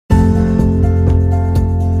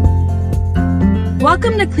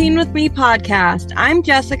Welcome to Clean With Me podcast. I'm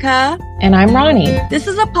Jessica. And I'm Ronnie. This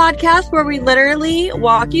is a podcast where we literally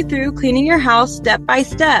walk you through cleaning your house step by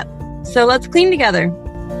step. So let's clean together.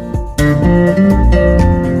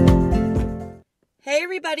 Hey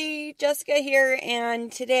everybody, Jessica here, and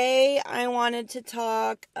today I wanted to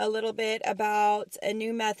talk a little bit about a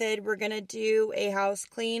new method. We're going to do a house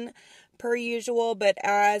clean per usual, but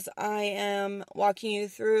as I am walking you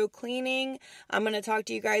through cleaning, I'm going to talk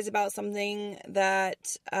to you guys about something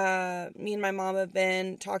that me and my mom have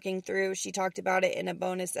been talking through. She talked about it in a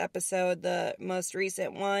bonus episode, the most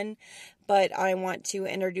recent one, but I want to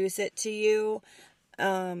introduce it to you.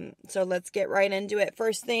 So let's get right into it.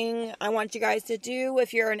 First thing I want you guys to do,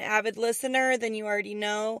 if you're an avid listener, then you already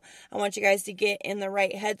know, I want you guys to get in the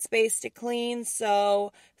right headspace to clean.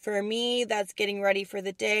 So for me, that's getting ready for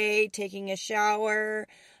the day, taking a shower.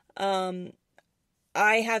 I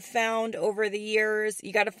have found over the years,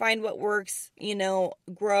 you got to find what works,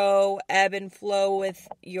 grow, ebb and flow with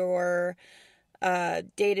your,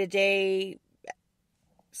 day-to-day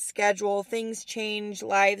schedule. Things change,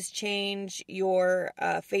 lives change, your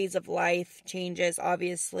phase of life changes.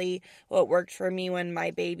 Obviously, what worked for me when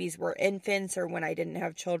my babies were infants or when I didn't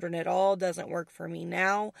have children at all doesn't work for me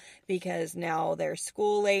now, because now they're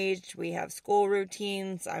school aged. We have school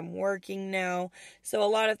routines. I'm working now. So a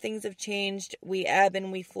lot of things have changed. We ebb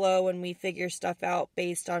and we flow and we figure stuff out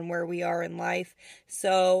based on where we are in life.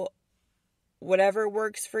 So whatever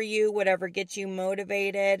works for you, whatever gets you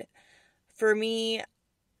motivated. For me,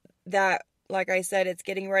 that, like I said, it's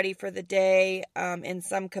getting ready for the day, in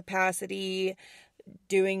some capacity,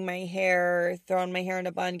 doing my hair, throwing my hair in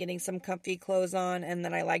a bun, getting some comfy clothes on, and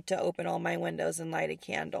then I like to open all my windows and light a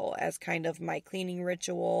candle as kind of my cleaning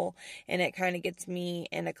ritual, and it kind of gets me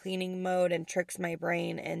in a cleaning mode and tricks my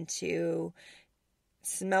brain into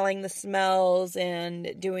smelling the smells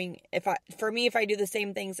and doing, if I do the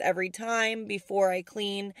same things every time before I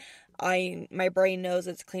clean, my brain knows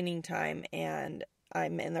it's cleaning time and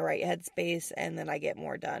I'm in the right headspace, and then I get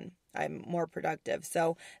more done. I'm more productive.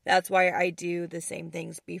 So that's why I do the same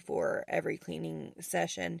things before every cleaning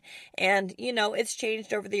session. And, it's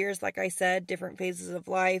changed over the years. Like I said, different phases of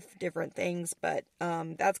life, different things, but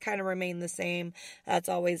that's kind of remained the same. That's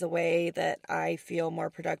always a way that I feel more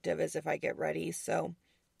productive, is if I get ready. So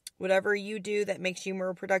whatever you do that makes you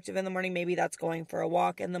more productive in the morning, maybe that's going for a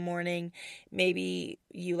walk in the morning. Maybe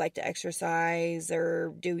you like to exercise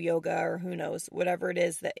or do yoga, or who knows, whatever it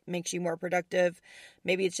is that makes you more productive.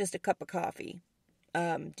 Maybe it's just a cup of coffee.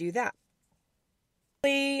 Do that.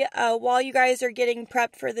 While you guys are getting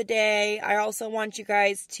prepped for the day, I also want you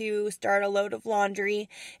guys to start a load of laundry.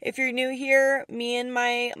 If you're new here, me and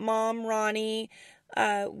my mom, Ronnie,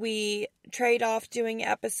 we trade off doing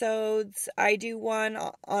episodes. I do one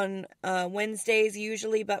on Wednesdays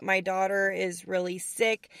usually, but my daughter is really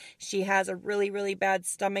sick. She has a really, really bad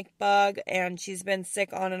stomach bug, and she's been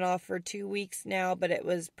sick on and off for 2 weeks now, but it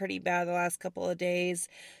was pretty bad the last couple of days.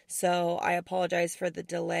 So I apologize for the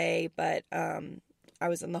delay, but I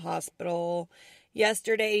was in the hospital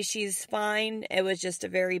yesterday. She's fine. It was just a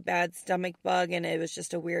very bad stomach bug, and it was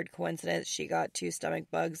just a weird coincidence. She got 2 stomach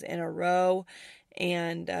bugs in a row.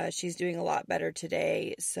 And she's doing a lot better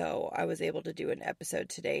today, so I was able to do an episode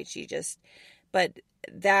today. But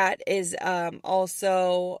that is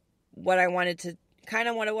also what I wanted to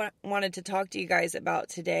talk to you guys about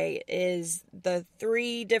today, is the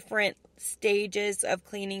 3 different stages of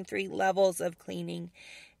cleaning, 3 levels of cleaning.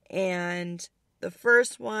 And the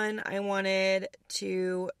first one I wanted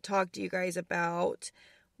to talk to you guys about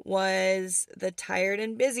was the tired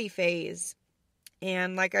and busy phase.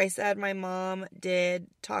 And like I said, my mom did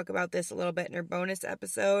talk about this a little bit in her bonus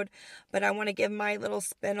episode, but I want to give my little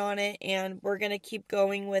spin on it, and we're going to keep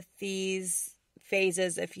going with these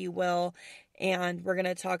phases, if you will, and we're going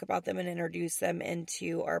to talk about them and introduce them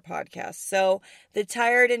into our podcast. So the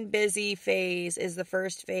tired and busy phase is the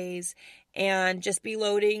first phase, and just be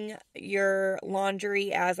loading your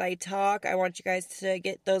laundry as I talk. I want you guys to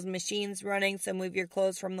get those machines running, so move your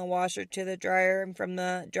clothes from the washer to the dryer and from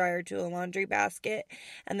the dryer to a laundry basket.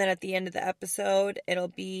 And then at the end of the episode, it'll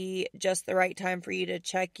be just the right time for you to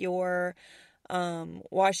check your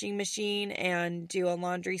washing machine and do a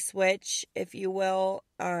laundry switch, if you will,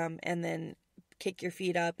 and then kick your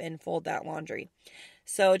feet up and fold that laundry.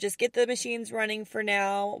 So just get the machines running for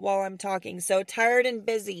now while I'm talking. So tired and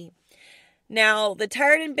busy. Now, the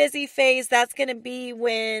tired and busy phase, that's going to be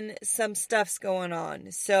when some stuff's going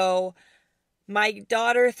on. So my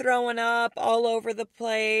daughter throwing up all over the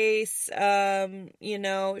place,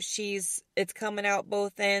 it's coming out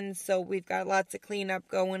both ends, so we've got lots of cleanup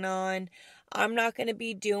going on. I'm not going to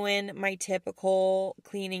be doing my typical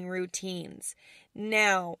cleaning routines.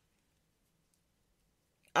 Now,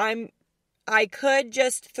 I could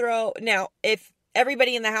just now, if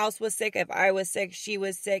everybody in the house was sick, if I was sick, she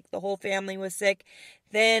was sick, the whole family was sick,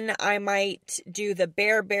 then I might do the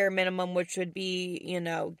bare minimum, which would be,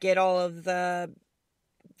 get all of the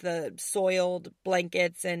soiled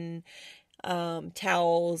blankets and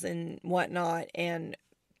towels and whatnot and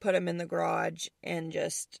put them in the garage and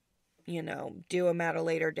just, do them at a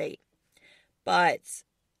later date. But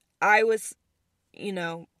I was,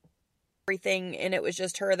 everything, and it was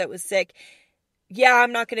just her that was sick. Yeah,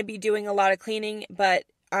 I'm not going to be doing a lot of cleaning, but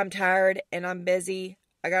I'm tired and I'm busy.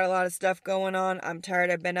 I got a lot of stuff going on. I'm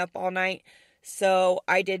tired. I've been up all night. So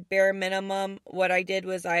I did bare minimum. What I did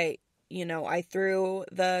was I threw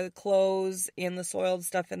the clothes and the soiled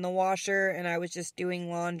stuff in the washer, and I was just doing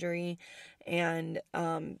laundry and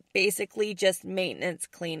basically just maintenance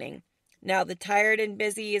cleaning. Now, the tired and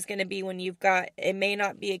busy is going to be when it may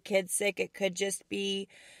not be a kid sick. It could just be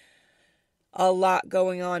a lot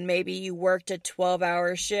going on. Maybe you worked a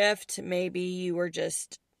 12-hour shift. Maybe you were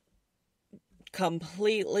just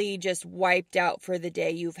completely just wiped out for the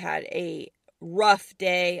day. You've had a rough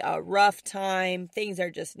day, a rough time. Things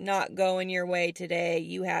are just not going your way today.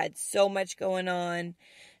 You had so much going on.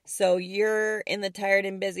 So you're in the tired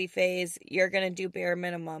and busy phase. You're going to do bare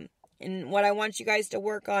minimum. And what I want you guys to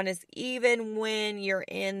work on is, even when you're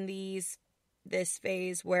in this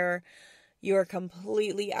phase where you're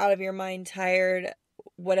completely out of your mind, tired,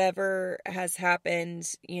 whatever has happened,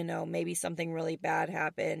 maybe something really bad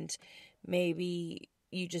happened. Maybe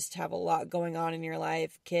you just have a lot going on in your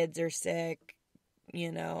life. Kids are sick,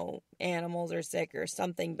 animals are sick, or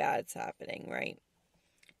something bad's happening, right?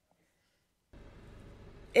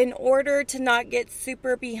 In order to not get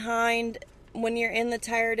super behind when you're in the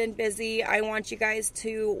tired and busy, I want you guys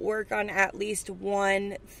to work on at least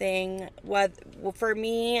one thing. For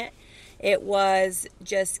me, it was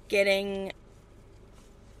just getting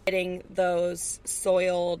those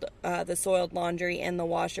the soiled laundry in the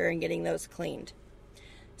washer and getting those cleaned.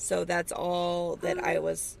 So that's all that I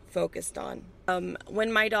was focused on.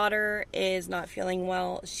 When my daughter is not feeling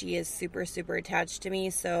well, she is super, super attached to me.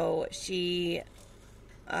 So she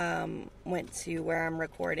went to where I'm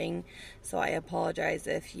recording. So I apologize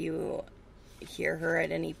if you hear her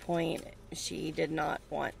at any point. She did not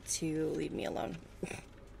want to leave me alone.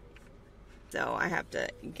 So I have to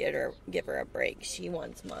give her a break. She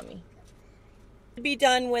wants mommy. Be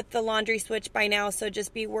done with the laundry switch by now, so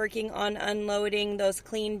just be working on unloading those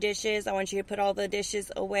clean dishes. I want you to put all the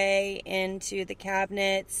dishes away into the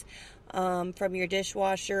cabinets from your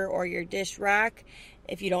dishwasher or your dish rack.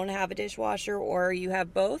 If you don't have a dishwasher or you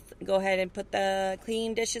have both, go ahead and put the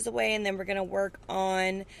clean dishes away, and then we're going to work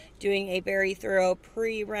on doing a very thorough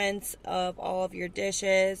pre-rinse of all of your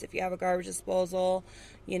dishes. If you have a garbage disposal,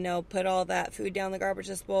 put all that food down the garbage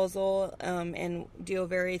disposal and do a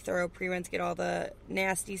very thorough pre-rinse. Get all the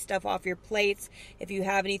nasty stuff off your plates. If you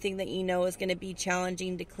have anything that is going to be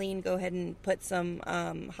challenging to clean, go ahead and put some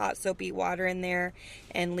hot soapy water in there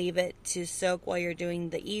and leave it to soak while you're doing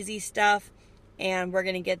the easy stuff. And we're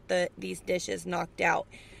going to get these dishes knocked out.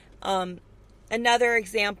 Another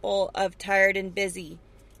example of tired and busy.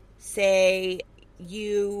 Say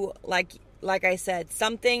you, like I said,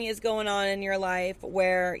 something is going on in your life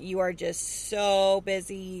where you are just so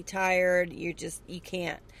busy, tired, you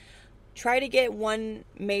can't. Try to get one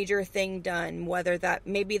major thing done,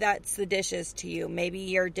 maybe that's the dishes to you. Maybe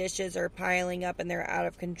your dishes are piling up and they're out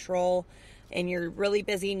of control and you're really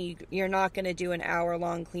busy and you're not going to do an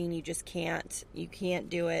hour-long clean. You just can't. You can't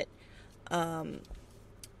do it.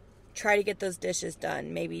 Try to get those dishes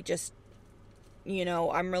done. Maybe just,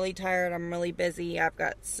 I'm really tired. I'm really busy. I've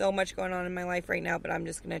got so much going on in my life right now, but I'm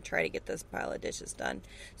just going to try to get this pile of dishes done.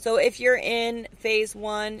 So if you're in phase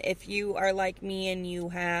 1, if you are like me and you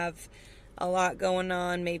have a lot going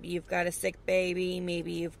on, maybe you've got a sick baby,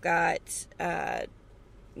 maybe you've got,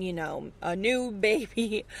 a new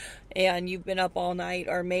baby and you've been up all night,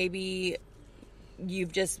 or maybe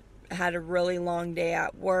you've just had a really long day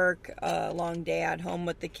at work, a long day at home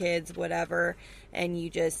with the kids, whatever, and you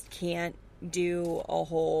just can't do a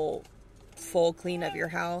whole full clean of your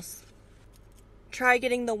house. Try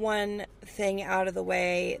getting the one thing out of the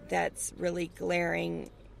way that's really glaring,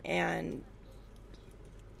 and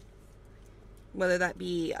whether that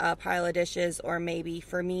be a pile of dishes or maybe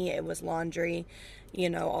for me it was laundry,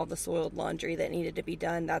 all the soiled laundry that needed to be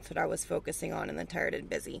done. That's what I was focusing on in the tired and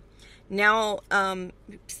busy. Now,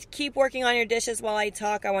 keep working on your dishes while I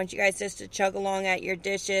talk. I want you guys just to chug along at your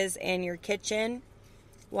dishes and your kitchen.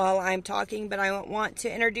 while I'm talking, but I want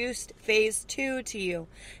to introduce phase 2 to you.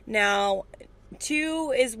 Now,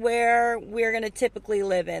 2 is where we're going to typically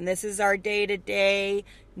live in. This is our day-to-day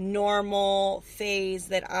normal phase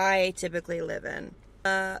that I typically live in.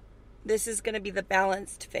 This is going to be the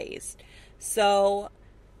balanced phase. So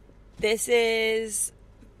this is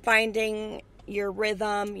finding your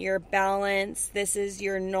rhythm, your balance. This is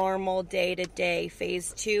your normal day-to-day.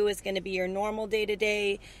 Phase 2 is going to be your normal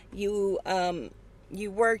day-to-day. You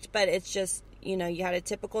worked, but it's just, you had a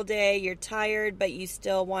typical day. You're tired, but you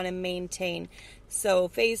still want to maintain. So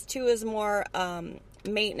phase 2 is more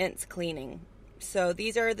maintenance cleaning. So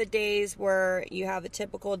these are the days where you have a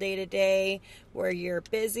typical day-to-day where you're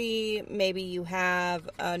busy. Maybe you have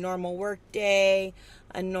a normal work day,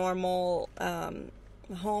 a normal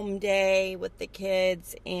home day with the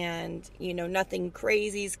kids, and nothing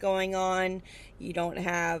crazy is going on. You don't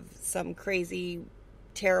have some crazy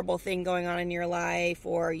terrible thing going on in your life,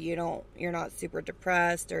 or you're not super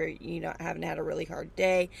depressed, or haven't had a really hard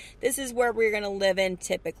day. This is where we're going to live in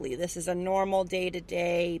typically. This is a normal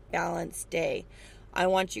day-to-day balanced day. I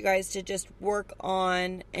want you guys to just work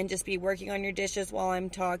on and just be working on your dishes while I'm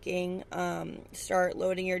talking. Start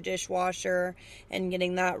loading your dishwasher and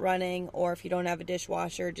getting that running, or if you don't have a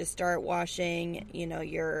dishwasher, just start washing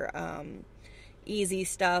your easy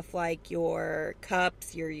stuff like your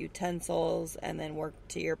cups, your utensils, and then work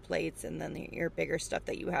to your plates, and then your bigger stuff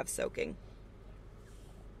that you have soaking.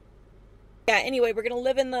 Yeah, anyway, we're going to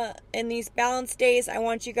live in these balanced days. I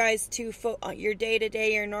want you guys to your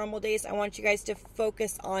day-to-day, your normal days, I want you guys to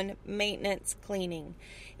focus on maintenance cleaning.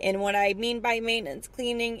 And what I mean by maintenance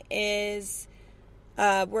cleaning is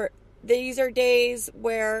these are days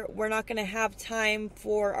where we're not going to have time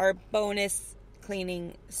for our bonus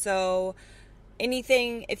cleaning. So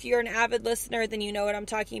anything, if you're an avid listener, then you know what I'm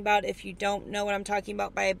talking about. If you don't know what I'm talking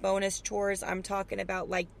about by bonus chores, I'm talking about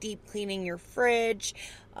like deep cleaning your fridge,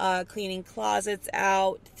 cleaning closets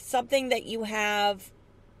out, something that you have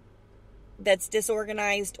that's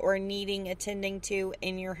disorganized or needing attending to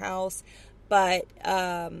in your house, but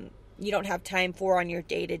you don't have time for on your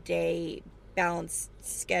day-to-day balanced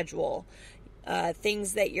schedule.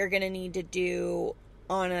 Things that you're going to need to do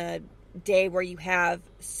on a day where you're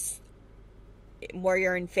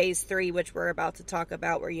in phase 3, which we're about to talk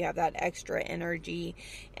about, where you have that extra energy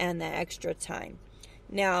and the extra time.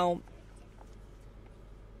 Now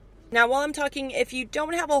while I'm talking, if you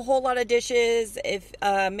don't have a whole lot of dishes, if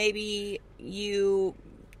maybe I'll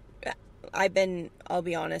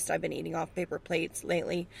be honest, I've been eating off paper plates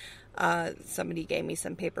lately. Somebody gave me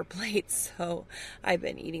some paper plates, so I've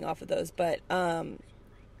been eating off of those, but I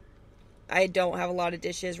don't have a lot of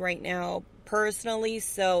dishes right now personally,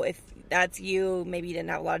 so if that's you, maybe you didn't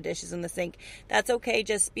have a lot of dishes in the sink, that's okay.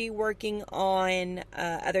 Just be working on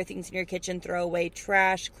other things in your kitchen. Throw away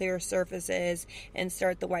trash, clear surfaces, and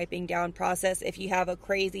start the wiping down process. If you have a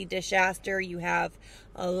crazy disaster, you have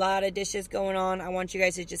a lot of dishes going on, I want you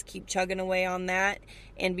guys to just keep chugging away on that,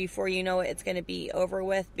 and before you know it, it's going to be over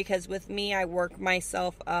with, because with me, I work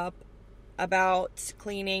myself up about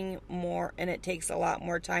cleaning more, and it takes a lot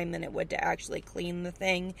more time than it would to actually clean the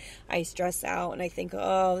thing. I stress out and I think,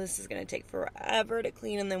 oh, this is going to take forever to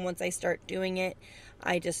clean, and then once I start doing it,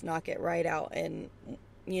 I just knock it right out. And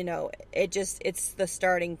it's the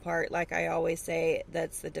starting part, like I always say,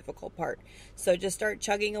 that's the difficult part. So just start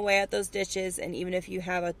chugging away at those dishes, and even if you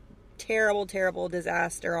have a terrible, terrible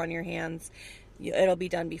disaster on your hands, it'll be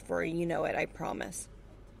done before you know it, I promise.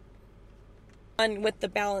 With the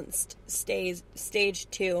balanced stage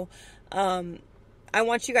 2, I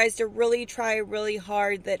want you guys to really try really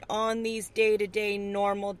hard that on these day-to-day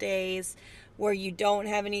normal days where you don't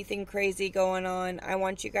have anything crazy going on, I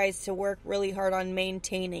want you guys to work really hard on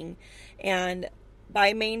maintaining. And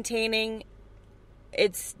by maintaining,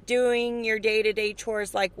 it's doing your day-to-day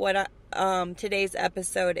chores like what today's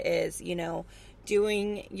episode is,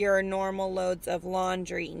 doing your normal loads of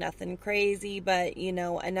laundry. Nothing crazy, but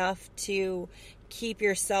enough to keep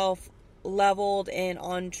yourself leveled and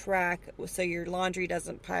on track so your laundry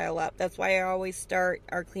doesn't pile up. That's why I always start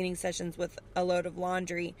our cleaning sessions with a load of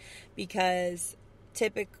laundry, because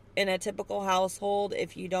in a typical household,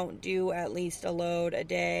 if you don't do at least a load a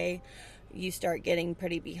day, you start getting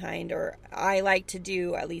pretty behind. Or I like to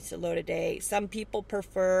do at least a load a day. Some people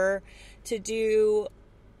prefer to do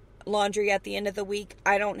laundry at the end of the week.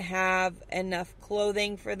 I don't have enough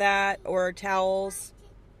clothing for that, or towels,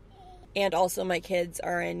 and also my kids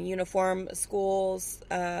are in uniform schools,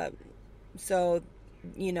 so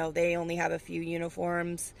they only have a few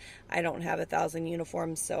uniforms. I don't have 1,000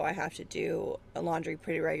 uniforms, so I have to do a laundry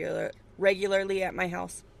pretty regularly at my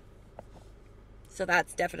house. So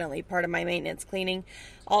that's definitely part of my maintenance cleaning.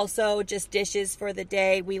 Also, just dishes for the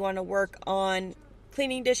day. We want to work on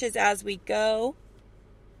cleaning dishes as we go.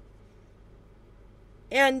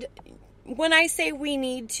 And when I say we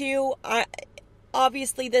need to,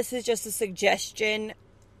 obviously this is just a suggestion.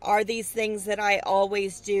 Are these things that I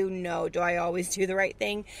always do? No. Do I always do the right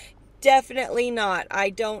thing? Definitely not. I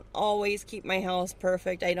don't always keep my house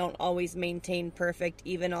perfect. I don't always maintain perfect,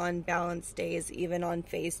 even on balanced days, even on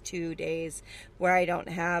phase 2 days where I don't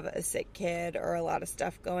have a sick kid or a lot of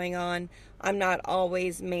stuff going on. I'm not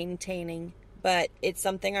always maintaining, but it's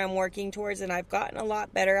something I'm working towards, and I've gotten a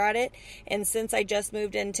lot better at it. And since I just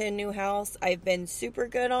moved into a new house, I've been super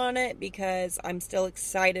good on it because I'm still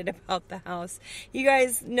excited about the house. You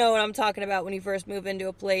guys know what I'm talking about when you first move into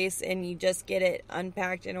a place and you just get it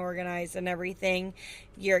unpacked and organized and everything.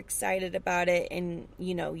 You're excited about it, and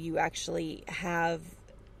you actually have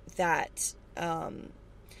that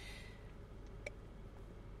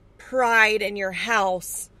pride in your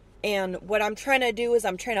house. And what I'm trying to do is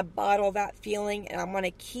I'm trying to bottle that feeling, and I want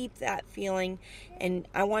to keep that feeling. And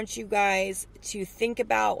I want you guys to think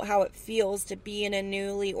about how it feels to be in a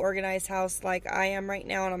newly organized house like I am right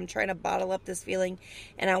now. And I'm trying to bottle up this feeling,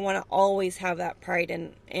 and I want to always have that pride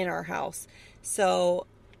in our house. So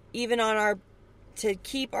even to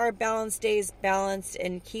keep our balanced days balanced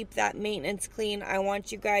and keep that maintenance clean, I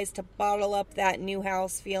want you guys to bottle up that new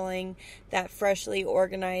house feeling, that freshly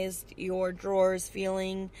organized your drawers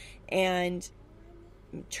feeling, and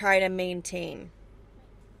try to maintain.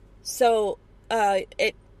 So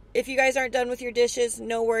if you guys aren't done with your dishes,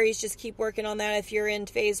 no worries, just keep working on that. If you're in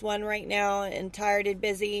phase 1 right now and tired and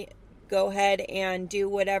busy, go ahead and do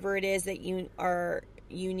whatever it is that you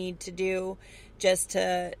need to do just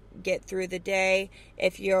to get through the day.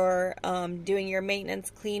 If you're doing your maintenance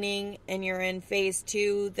cleaning and you're in phase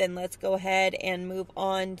 2, then let's go ahead and move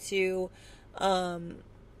on to,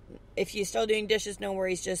 if you're still doing dishes, no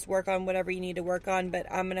worries, just work on whatever you need to work on.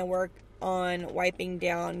 But I'm going to work on wiping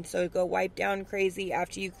down. So go wipe down crazy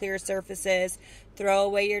after you clear surfaces, throw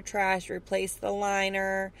away your trash, replace the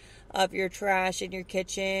liner of your trash in your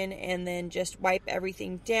kitchen, and then just wipe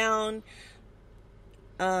everything down.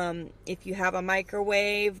 If you have a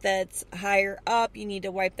microwave that's higher up, you need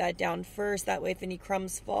to wipe that down first. That way, if any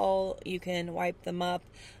crumbs fall, you can wipe them up.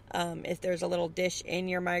 If there's a little dish in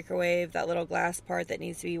your microwave, that little glass part that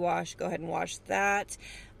needs to be washed, go ahead and wash that.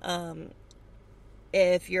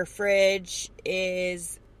 If your fridge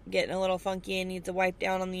is getting a little funky and needs a wipe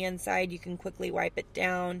down on the inside, you can quickly wipe it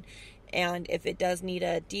down. And if it does need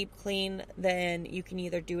a deep clean, then you can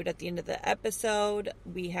either do it at the end of the episode.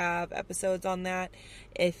 We have episodes on that.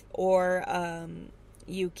 Or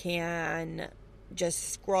you can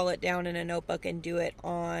just scroll it down in a notebook and do it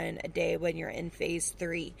on a day when you're in phase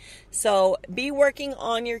 3. So be working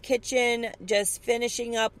on your kitchen, just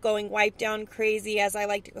finishing up, going wipe down crazy, as I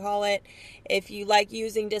like to call it. If you like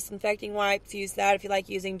using disinfecting wipes, use that. If you like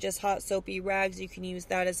using just hot soapy rags, you can use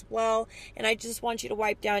that as well. And I just want you to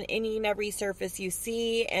wipe down any and every surface you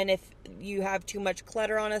see. And if you have too much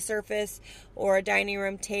clutter on a surface or a dining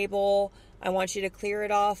room table, I want you to clear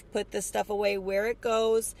it off, put the stuff away where it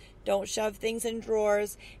goes. Don't shove things in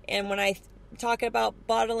drawers. And when I talk about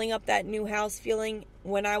bottling up that new house feeling,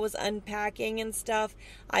 when I was unpacking and stuff,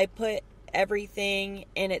 I put everything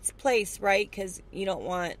in its place, right? Because you don't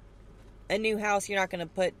want a new house, you're not going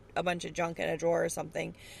to put a bunch of junk in a drawer or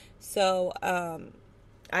something. So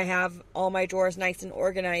I have all my drawers nice and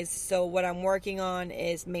organized. So what I'm working on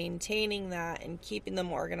is maintaining that and keeping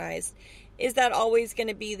them organized. Is that always going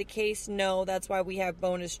to be the case? No, that's why we have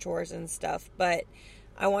bonus chores and stuff. But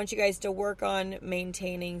I want you guys to work on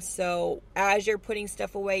maintaining. So as you're putting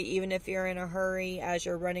stuff away, even if you're in a hurry, as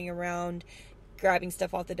you're running around grabbing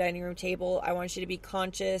stuff off the dining room table, I want you to be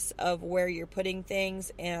conscious of where you're putting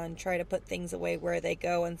things and try to put things away where they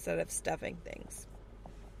go instead of stuffing things.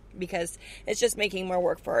 Because it's just making more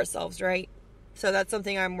work for ourselves, right? So that's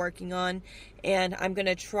something I'm working on, and I'm going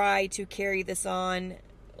to try to carry this on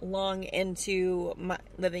long into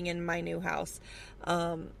living in my new house,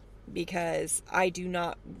 because I do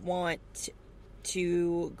not want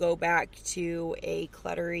to go back to a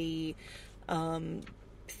cluttery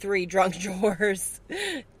 3 drunk drawers,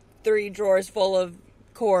 3 drawers full of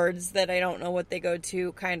cords that I don't know what they go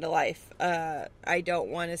to kind of life. I don't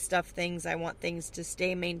want to stuff things. I want things to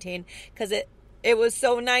stay maintained, because it was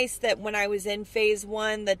so nice that when I was in phase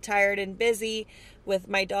 1, the tired and busy, with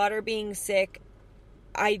my daughter being sick,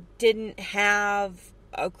 I didn't have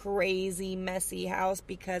a crazy messy house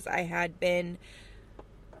because I had been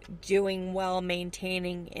doing well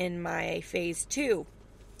maintaining in my phase 2.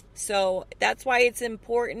 So that's why it's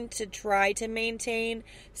important to try to maintain.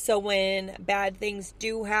 So when bad things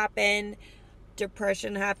do happen,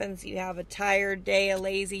 depression happens, you have a tired day, a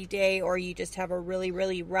lazy day, or you just have a really,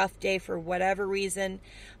 really rough day for whatever reason.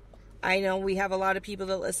 I know we have a lot of people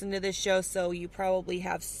that listen to this show, so you probably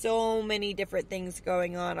have so many different things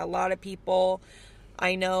going on. A lot of people,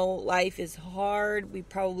 I know life is hard. We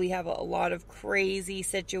probably have a lot of crazy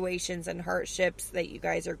situations and hardships that you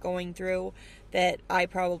guys are going through that I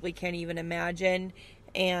probably can't even imagine.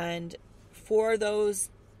 And for those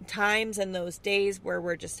times and those days where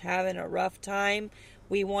we're just having a rough time,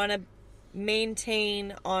 we want to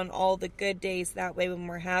maintain on all the good days. That way when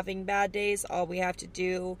we're having bad days, all we have to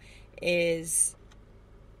do is,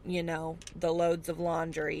 the loads of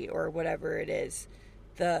laundry or whatever it is,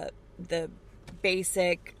 the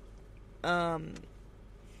basic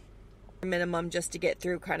minimum just to get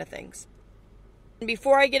through kind of things.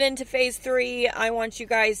 Before I get into phase 3, I want you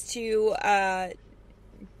guys to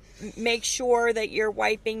make sure that you're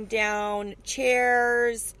wiping down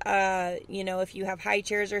chairs. If you have high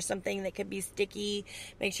chairs or something that could be sticky,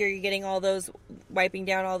 make sure you're getting wiping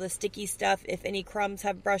down all the sticky stuff. If any crumbs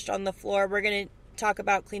have brushed on the floor, we're going to talk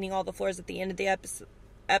about cleaning all the floors at the end of the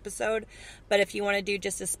episode. But if you want to do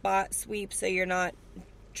just a spot sweep so you're not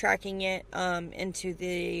tracking it into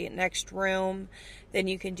the next room, then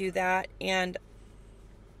you can do that. And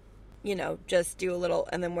just do a little,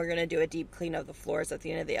 and then we're going to do a deep clean of the floors at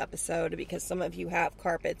the end of the episode, because some of you have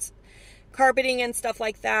carpeting and stuff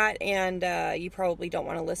like that, and you probably don't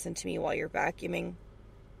want to listen to me while you're vacuuming.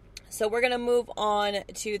 So we're going to move on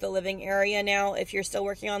to the living area now. If you're still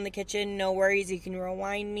working on the kitchen, no worries. You can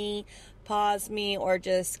rewind me, pause me, or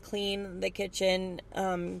just clean the kitchen.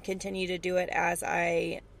 Continue to do it as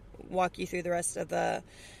I walk you through the rest of the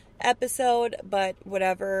episode, but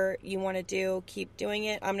whatever you want to do, keep doing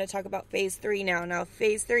it. I'm going to talk about phase 3 now. Now,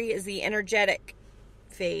 phase 3 is the energetic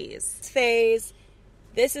phase.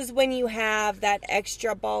 This is when you have that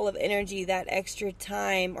extra ball of energy, that extra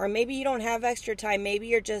time, or maybe you don't have extra time. Maybe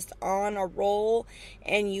you're just on a roll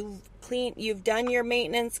and you've done your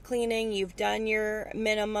maintenance cleaning, you've done your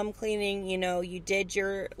minimum cleaning, you did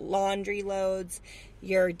your laundry loads,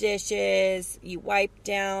 your dishes, you wipe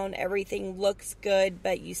down, everything looks good,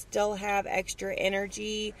 but you still have extra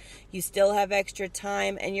energy, you still have extra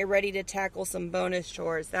time, and you're ready to tackle some bonus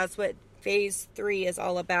chores. That's what phase 3 is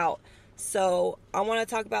all about. So I want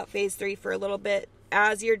to talk about phase 3 for a little bit.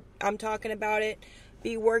 As I'm talking about it,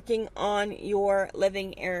 be working on your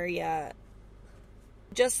living area.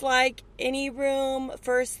 Just like any room,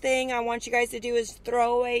 first thing I want you guys to do is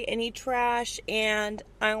throw away any trash, and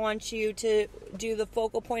I want you to do the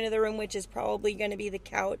focal point of the room, which is probably going to be the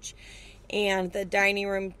couch and the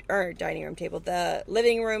the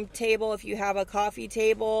living room table. If you have a coffee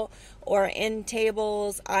table or end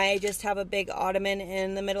tables, I just have a big ottoman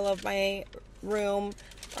in the middle of my room.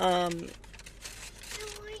 I want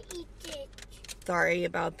to eat it. Sorry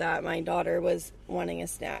about that. My daughter was wanting a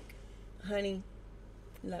snack. Honey,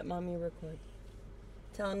 let mommy record.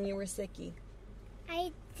 Tell him you were sicky.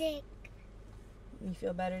 I'm sick. You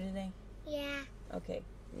feel better today? Yeah. Okay.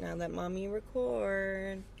 Now let mommy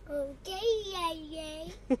record. Okay,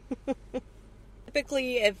 yay.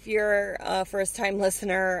 Typically, if you're a first-time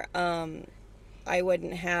listener, I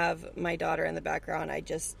wouldn't have my daughter in the background.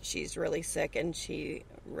 She's really sick, and she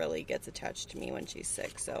really gets attached to me when she's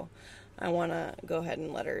sick. So I want to go ahead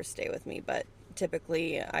and let her stay with me. But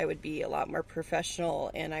typically, I would be a lot more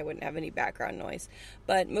professional, and I wouldn't have any background noise.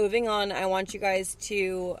 But moving on, I want you guys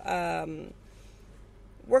to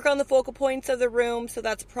work on the focal points of the room. So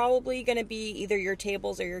that's probably going to be either your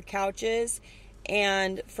tables or your couches.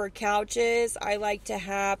 And for couches, I like to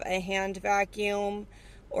have a hand vacuum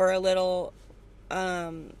or a little,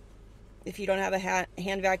 if you don't have a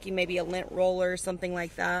hand vacuum, maybe a lint roller or something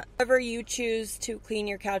like that. However you choose to clean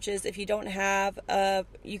your couches, if you don't have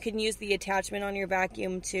you can use the attachment on your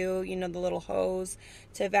vacuum too, the little hose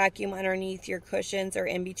to vacuum underneath your cushions or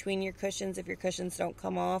in between your cushions if your cushions don't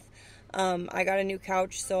come off. I got a new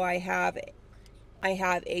couch, so I have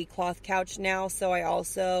a cloth couch now, so I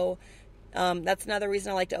also, that's another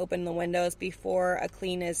reason I like to open the windows before a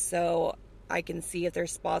clean is so I can see if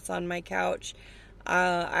there's spots on my couch.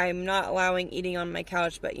 I'm not allowing eating on my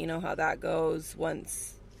couch, but you know how that goes.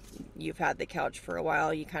 Once you've had the couch for a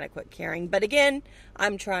while, you kind of quit caring. But again,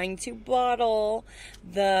 I'm trying to bottle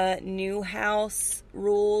the new house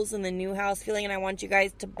rules and the new house feeling, and I want you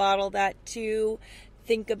guys to bottle that too.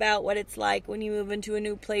 Think about what it's like when you move into a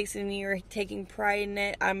new place and you're taking pride in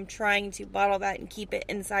it. I'm trying to bottle that and keep it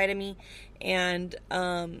inside of me and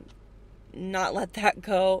not let that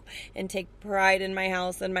go and take pride in my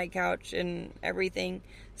house and my couch and everything.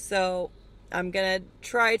 So I'm going to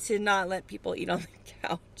try to not let people eat on the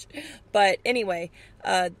couch. But anyway,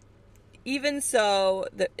 even so,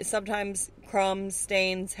 sometimes crumbs,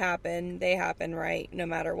 stains happen. They happen, right? No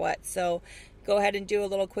matter what. So go ahead and do a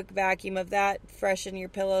little quick vacuum of that. Freshen your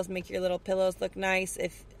pillows. Make your little pillows look nice.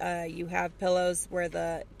 If you have pillows where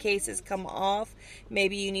the cases come off,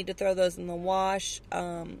 maybe you need to throw those in the wash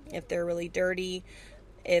if they're really dirty.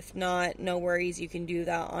 If not, no worries. You can do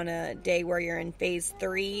that on a day where you're in phase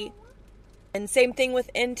 3. And same thing with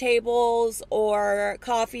end tables or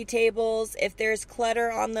coffee tables. If there's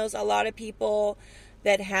clutter on those, a lot of people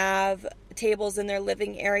that have tables in their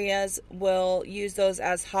living areas will use those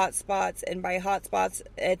as hot spots. And by hot spots,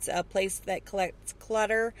 it's a place that collects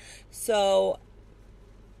clutter. So,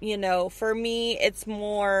 you know, for me, it's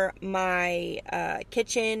more my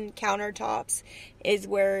kitchen countertops is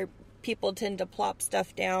where people tend to plop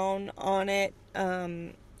stuff down on it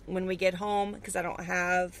when we get home, because I don't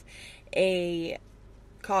have a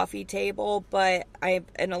coffee table, but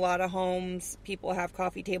in a lot of homes people have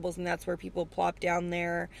coffee tables, and that's where people plop down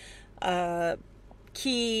their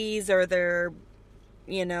keys or their,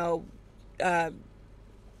 you know,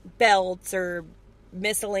 belts or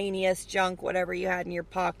miscellaneous junk, whatever you had in your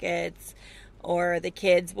pockets. Or the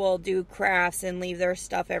kids will do crafts and leave their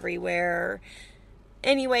stuff everywhere.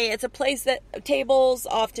 Anyway, it's a place that tables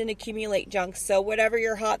often accumulate junk. So whatever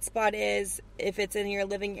your hot spot is, if it's in your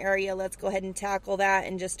living area, let's go ahead and tackle that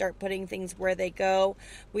and just start putting things where they go.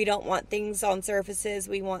 We don't want things on surfaces.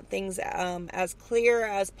 We want things as clear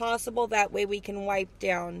as possible. That way we can wipe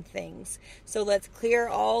down things. So let's clear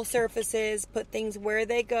all surfaces, put things where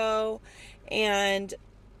they go, and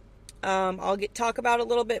I'll talk about a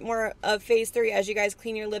little bit more of phase 3 as you guys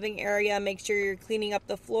clean your living area. Make sure you're cleaning up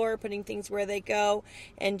the floor, putting things where they go,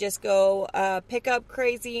 and just go pick up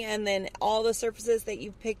crazy. And then all the surfaces that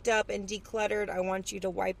you've picked up and decluttered, I want you to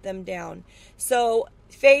wipe them down. So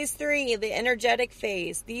phase 3, the energetic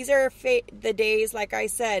phase. These are the days, like I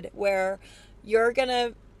said, where you're going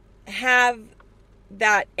to have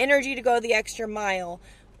that energy to go the extra mile.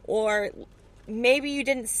 Or maybe you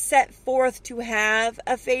didn't set forth to have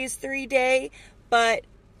a phase 3 day, but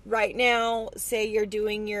right now, say you're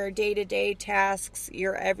doing your day-to-day tasks,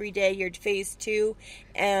 your everyday, your phase 2,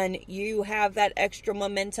 and you have that extra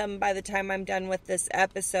momentum. By the time I'm done with this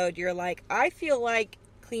episode, you're like, I feel like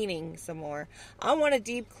cleaning some more. I want a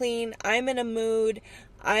deep clean. I'm in a mood.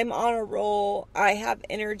 I'm on a roll. I have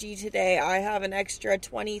energy today. I have an extra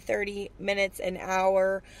 20, 30 minutes, an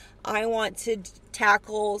hour. I want to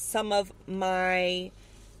tackle some of my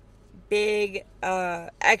big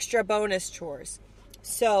extra bonus chores.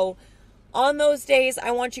 So on those days,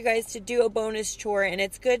 I want you guys to do a bonus chore, and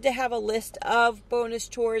it's good to have a list of bonus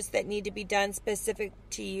chores that need to be done specific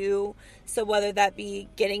to you. So whether that be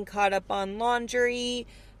getting caught up on laundry,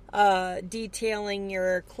 detailing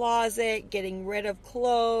your closet, getting rid of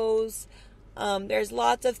clothes. There's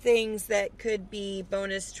lots of things that could be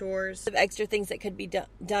bonus chores, extra things that could be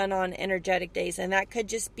done on energetic days. And that could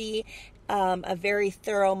just be a very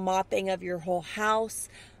thorough mopping of your whole house.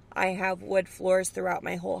 I have wood floors throughout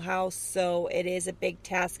my whole house, so it is a big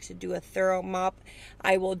task to do a thorough mop.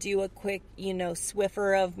 I will do a quick,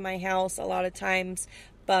 Swiffer of my house a lot of times.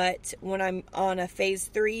 But when I'm on a phase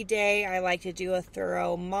 3 day, I like to do a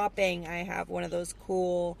thorough mopping. I have one of those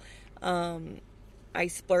cool, I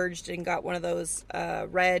splurged and got one of those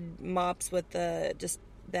red mops with the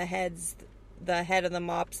head of the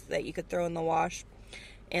mops that you could throw in the wash,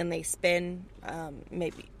 and they spin.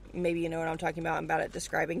 Maybe you know what I'm talking about. I'm bad at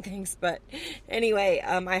describing things, but anyway,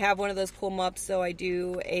 I have one of those cool mops, so I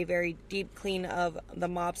do a very deep clean of the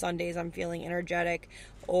mops on days I'm feeling energetic.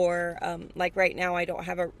 Or like right now, I don't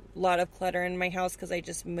have a lot of clutter in my house because I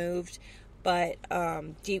just moved, but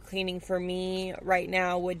deep cleaning for me right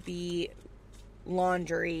now would be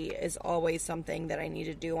laundry. Is always something that I need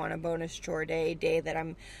to do on a bonus chore day that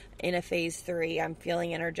I'm in a phase 3. I'm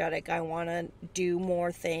feeling energetic. I want to do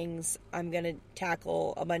more things. I'm going to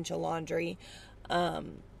tackle a bunch of laundry.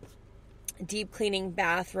 Deep cleaning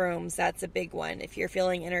bathrooms, that's a big one. If you're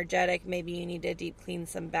feeling energetic, maybe you need to deep clean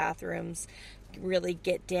some bathrooms. Really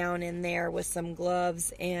get down in there with some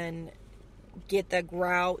gloves and get the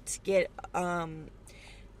grout, get the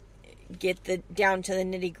down to the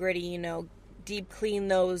nitty gritty, deep clean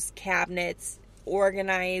those cabinets,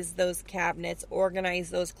 organize those cabinets, organize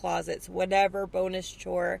those closets, whatever bonus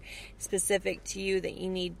chore specific to you that you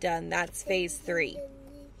need done. That's phase 3.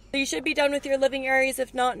 So you should be done with your living areas.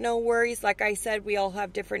 If not, no worries. Like I said, we all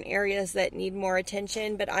have different areas that need more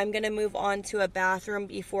attention, but I'm going to move on to a bathroom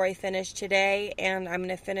before I finish today, and I'm going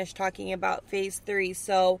to finish talking about phase 3.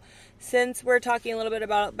 So since we're talking a little bit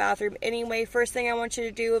about bathroom anyway, first thing I want you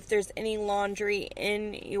to do, if there's any laundry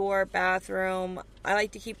in your bathroom, I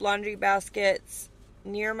like to keep laundry baskets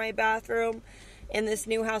near my bathroom. In this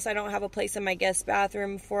new house, I don't have a place in my guest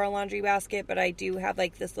bathroom for a laundry basket, but I do have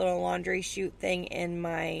like this little laundry chute thing in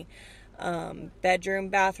my bedroom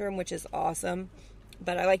bathroom, which is awesome.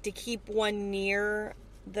 But I like to keep one near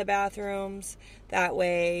the bathrooms. That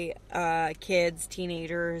way, kids,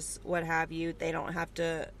 teenagers, what have you, they don't have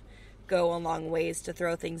to go a long ways to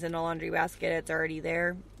throw things in a laundry basket. It's already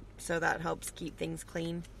there, so that helps keep things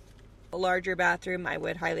clean. A larger bathroom, I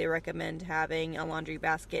would highly recommend having a laundry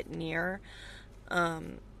basket near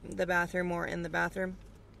the bathroom or in the bathroom.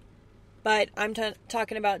 But I'm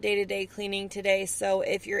talking about day-to-day cleaning today. So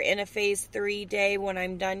if you're in a phase 3 day, when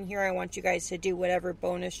I'm done here, I want you guys to do whatever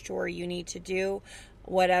bonus chore you need to do,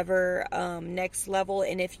 whatever next level.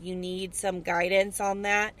 And if you need some guidance on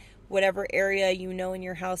that, whatever area you know in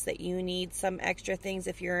your house that you need some extra things,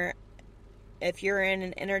 if you're in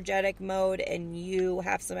an energetic mode and you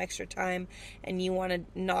have some extra time and you want to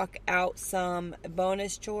knock out some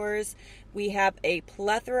bonus chores, we have a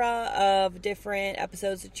plethora of different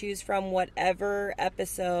episodes to choose from. Whatever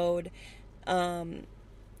episode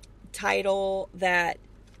title that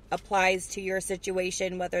applies to your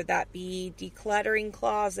situation, whether that be decluttering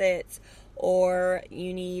closets, or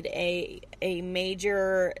you need a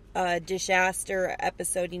major disaster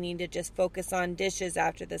episode, you need to just focus on dishes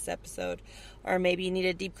after this episode, or maybe you need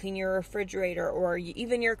to deep clean your refrigerator, or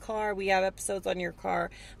even your car. We have episodes on your car.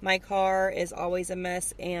 My car is always a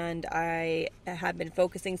mess, and I have been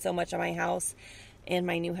focusing so much on my house and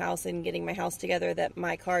my new house and getting my house together that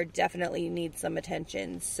my car definitely needs some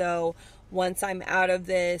attention. So once I'm out of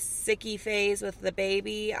this sicky phase with the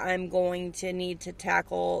baby, I'm going to need to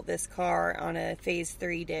tackle this car on a phase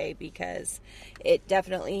 3 day because it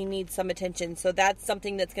definitely needs some attention. So that's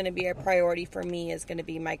something that's going to be a priority for me, is going to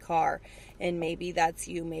be my car. And maybe that's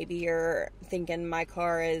you. Maybe you're thinking my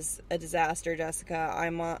car is a disaster, Jessica.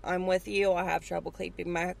 I'm with you. I have trouble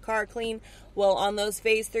keeping my car clean. Well, on those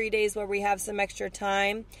phase 3 days where we have some extra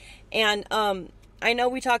time, and I know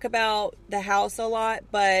we talk about the house a lot,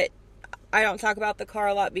 but I don't talk about the car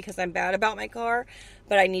a lot because I'm bad about my car,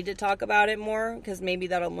 but I need to talk about it more because maybe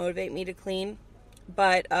that'll motivate me to clean.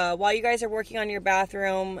 But while you guys are working on your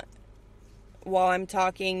bathroom, while I'm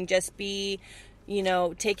talking, just be,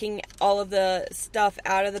 taking all of the stuff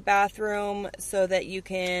out of the bathroom so that you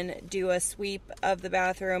can do a sweep of the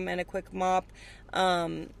bathroom and a quick mop.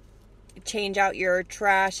 Change out your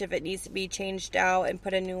trash if it needs to be changed out and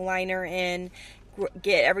put a new liner in.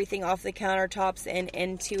 Get everything off the countertops and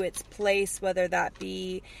into its place, whether that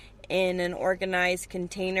be in an organized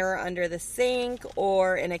container under the sink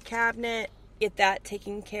or in a cabinet. Get that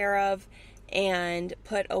taken care of and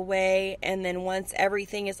put away. And then once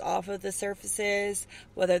everything is off of the surfaces,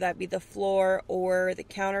 whether that be the floor or the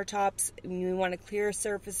countertops, you want to clear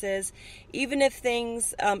surfaces. Even if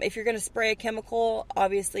things, if you're going to spray a chemical,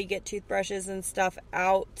 obviously get toothbrushes and stuff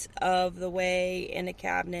out of the way in a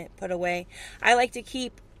cabinet, put away. I like to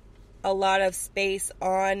keep a lot of space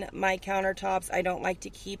on my countertops. I don't like to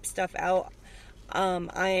keep stuff out.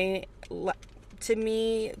 To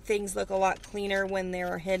me, things look a lot cleaner when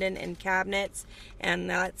they're hidden in cabinets, and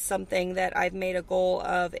that's something that I've made a goal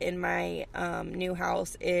of in my new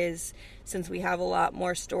house. Is since we have a lot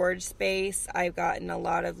more storage space, I've gotten a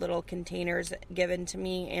lot of little containers given to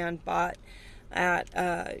me and bought at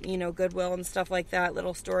Goodwill and stuff like that,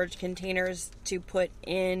 little storage containers to put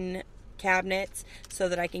in cabinets so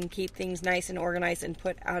that I can keep things nice and organized and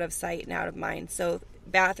put out of sight and out of mind. So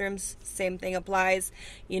bathrooms, same thing applies.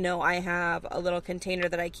 I have a little container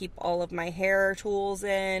that I keep all of my hair tools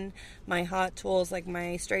in, my hot tools like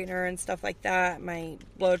my straightener and stuff like that, my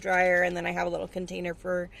blow dryer, and then I have a little container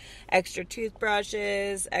for extra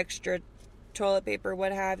toothbrushes, extra toilet paper,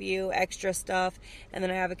 what have you, extra stuff. And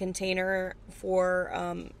then I have a container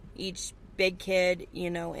for each big kid.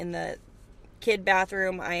 In the kid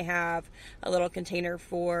bathroom, I have a little container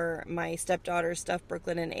for my stepdaughter's stuff,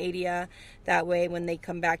 Brooklyn and Adia. That way when they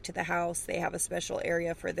come back to the house, they have a special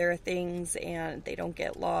area for their things and they don't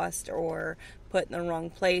get lost or put in the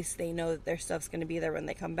wrong place. They know that their stuff's going to be there when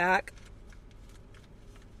they come back.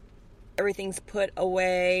 Everything's put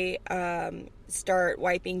away. Start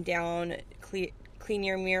wiping down. Clean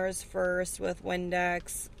your mirrors first with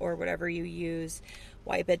Windex or whatever you use.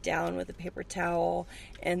 wipe it down with a paper towel,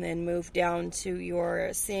 and then move down to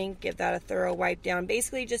your sink, give that a thorough wipe down.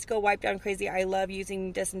 Basically just go wipe down crazy. I love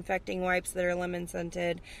using disinfecting wipes that are lemon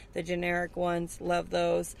scented, the generic ones, love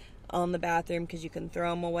those on the bathroom because you can throw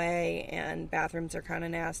them away, and bathrooms are kind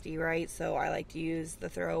of nasty, right? So I like to use the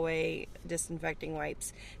throwaway disinfecting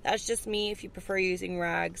wipes. That's just me. If you prefer using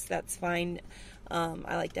rags, that's fine.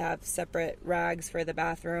 I like to have separate rags for the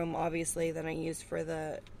bathroom, obviously, than I use for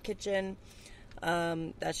the kitchen.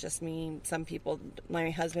 That's just me. Some people, my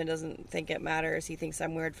husband doesn't think it matters. He thinks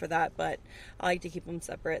I'm weird for that, but I like to keep them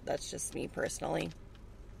separate. That's just me personally.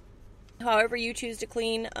 However you choose to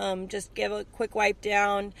clean, just give a quick wipe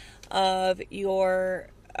down of your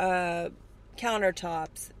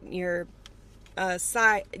countertops, your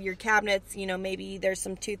your cabinets. You know, maybe there's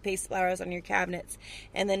some toothpaste splatters on your cabinets,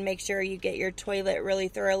 and then make sure you get your toilet really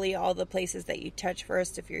thoroughly, all the places that you touch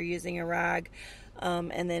first if you're using a rag,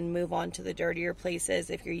 and then move on to the dirtier places.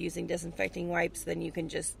 If you're using disinfecting wipes, then you can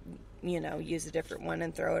just, you know, use a different one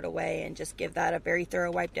and throw it away, and just give that a very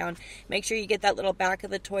thorough wipe down. Make sure you get that little back of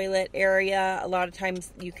the toilet area. A lot of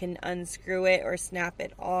times you can unscrew it or snap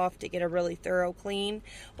it off to get a really thorough clean,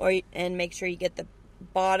 and make sure you get the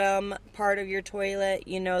bottom part of your toilet,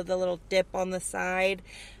 you know, the little dip on the side.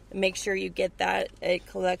 Make sure you get that. It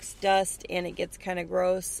collects dust and it gets kind of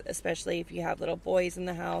gross, especially if you have little boys in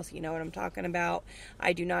the house. You know what I'm talking about.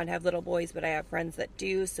 I do not have little boys, but I have friends that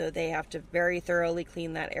do, so they have to very thoroughly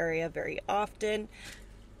clean that area very often.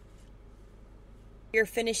 You're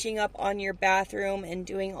finishing up on your bathroom and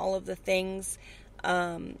doing all of the things.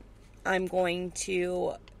 I'm going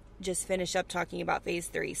to just finish up talking about phase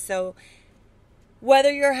 3. So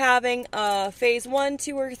whether you're having a phase 1,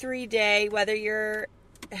 2, or 3 day, whether you're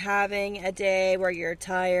having a day where you're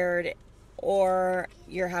tired, or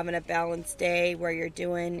you're having a balanced day where you're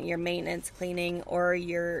doing your maintenance cleaning, or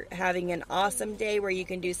you're having an awesome day where you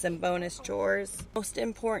can do some bonus chores, most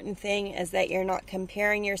important thing is that you're not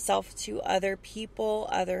comparing yourself to other people,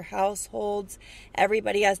 other households.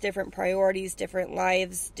 Everybody has different priorities, different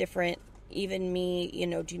lives, different, even me, you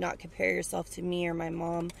know, do not compare yourself to me or my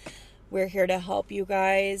mom. We're here to help you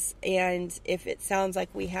guys, and if it sounds like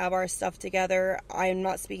we have our stuff together, I'm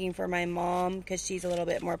not speaking for my mom because she's a little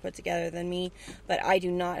bit more put together than me, but I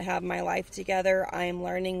do not have my life together. I am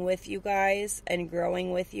learning with you guys and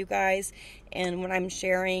growing with you guys, and when I'm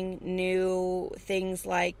sharing new things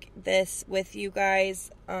like this with you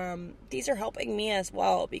guys, these are helping me as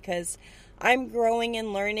well, because I'm growing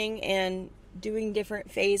and learning and doing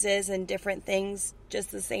different phases and different things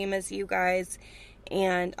just the same as you guys.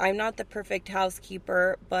 And I'm not the perfect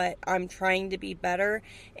housekeeper, but I'm trying to be better.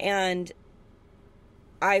 And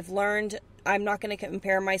I've learned I'm not going to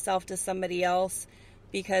compare myself to somebody else,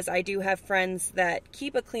 because I do have friends that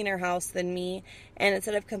keep a cleaner house than me. And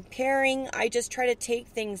instead of comparing, I just try to take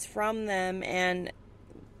things from them and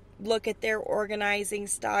look at their organizing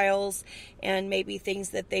styles and maybe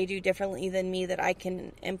things that they do differently than me that I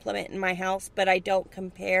can implement in my house, but I don't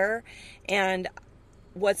compare. And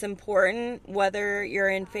what's important, whether you're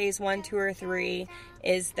in phase 1, 2, or 3,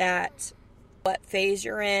 is that what phase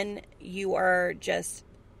you're in, you are just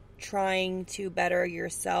trying to better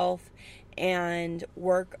yourself and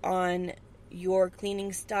work on your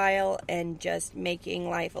cleaning style and just making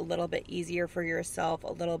life a little bit easier for yourself,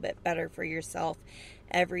 a little bit better for yourself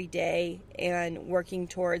every day, and working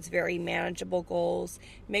towards very manageable goals.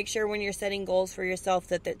 Make sure when you're setting goals for yourself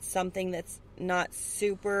that it's something that's not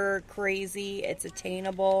super crazy, it's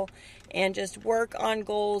attainable, and just work on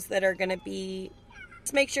goals that are going to be,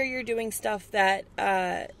 just make sure you're doing stuff that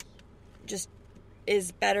just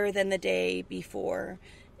is better than the day before,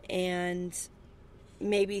 and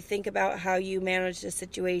maybe think about how you managed a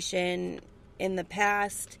situation in the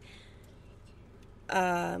past.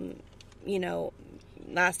 You know,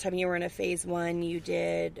 last time you were in a phase 1, you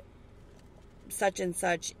did such and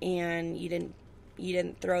such, and you didn't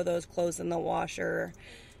throw those clothes in the washer.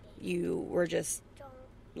 You just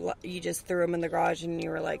threw them in the garage, and you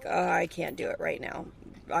were like, oh, I can't do it right now.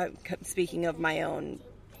 Speaking of my own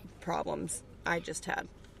problems I just had.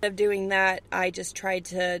 Instead of doing that, I just tried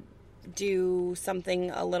to do something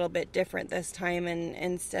a little bit different this time, and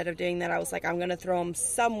instead of doing that, I was like, I'm going to throw them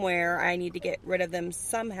somewhere. I need to get rid of them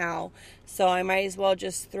somehow, so I might as well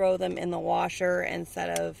just throw them in the washer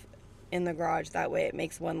instead of in the garage. That way it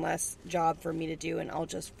makes one less job for me to do, and I'll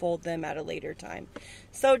just fold them at a later time.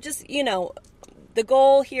 So just, you know, the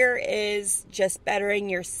goal here is just bettering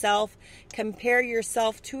yourself. Compare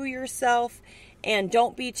yourself to yourself, and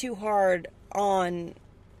don't be too hard on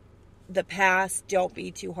the past. Don't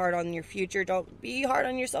be too hard on your future. Don't be hard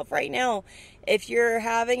on yourself right now. If you're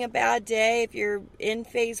having a bad day, if you're in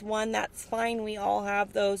phase 1, that's fine. We all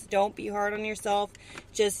have those. Don't be hard on yourself.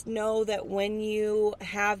 Just know that when you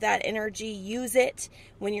have that energy, use it.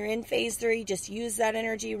 When you're in phase 3, just use that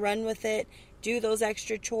energy, run with it, do those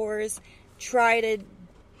extra chores. Try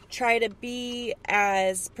to be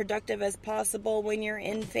as productive as possible when you're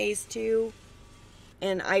in phase 2.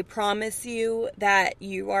 And I promise you that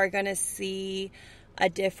you are going to see a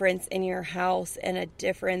difference in your house and a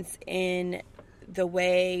difference in the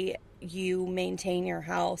way you maintain your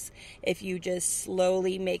house if you just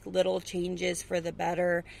slowly make little changes for the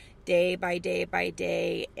better day by day by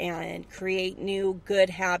day and create new good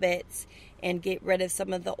habits and get rid of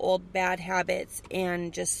some of the old bad habits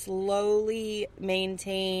and just slowly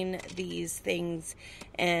maintain these things,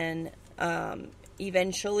 and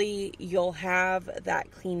eventually you'll have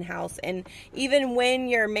that clean house. And even when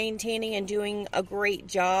you're maintaining and doing a great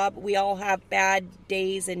job, we all have bad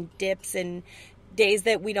days and dips and days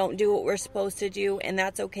that we don't do what we're supposed to do, and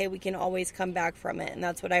that's okay. We can always come back from it, and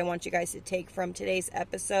that's what I want you guys to take from today's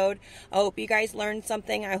episode. I hope you guys learned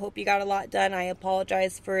something. I hope you got a lot done. I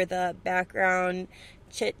apologize for the background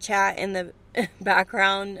chit chat in the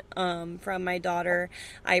background from my daughter.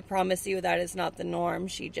 I promise you that is not the norm.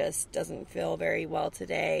 She just doesn't feel very well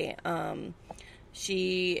today.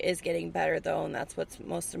 She is getting better though, and that's what's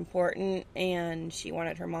most important, and she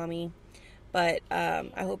wanted her mommy. But I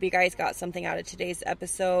hope you guys got something out of today's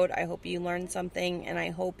episode. I hope you learned something, and I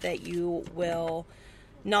hope that you will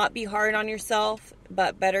not be hard on yourself,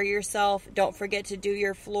 but better yourself. Don't forget to do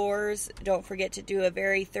your floors. Don't forget to do a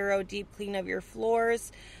very thorough, deep clean of your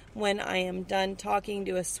floors. When I am done talking,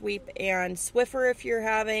 do a sweep and Swiffer if you're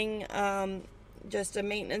having just a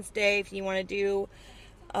maintenance day. If you want to do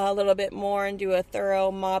a little bit more and do a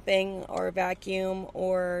thorough mopping or vacuum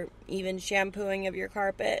or even shampooing of your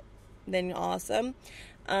carpet, then awesome.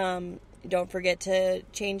 Don't forget to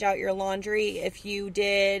change out your laundry. If you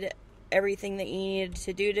did everything that you needed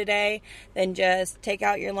to do today, then just take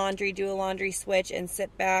out your laundry, do a laundry switch, and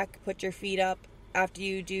sit back, put your feet up after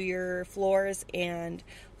you do your floors, and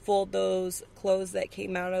fold those clothes that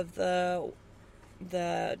came out of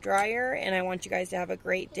the dryer. And I want you guys to have a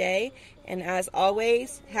great day. And as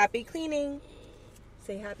always, happy cleaning.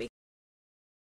 Say happy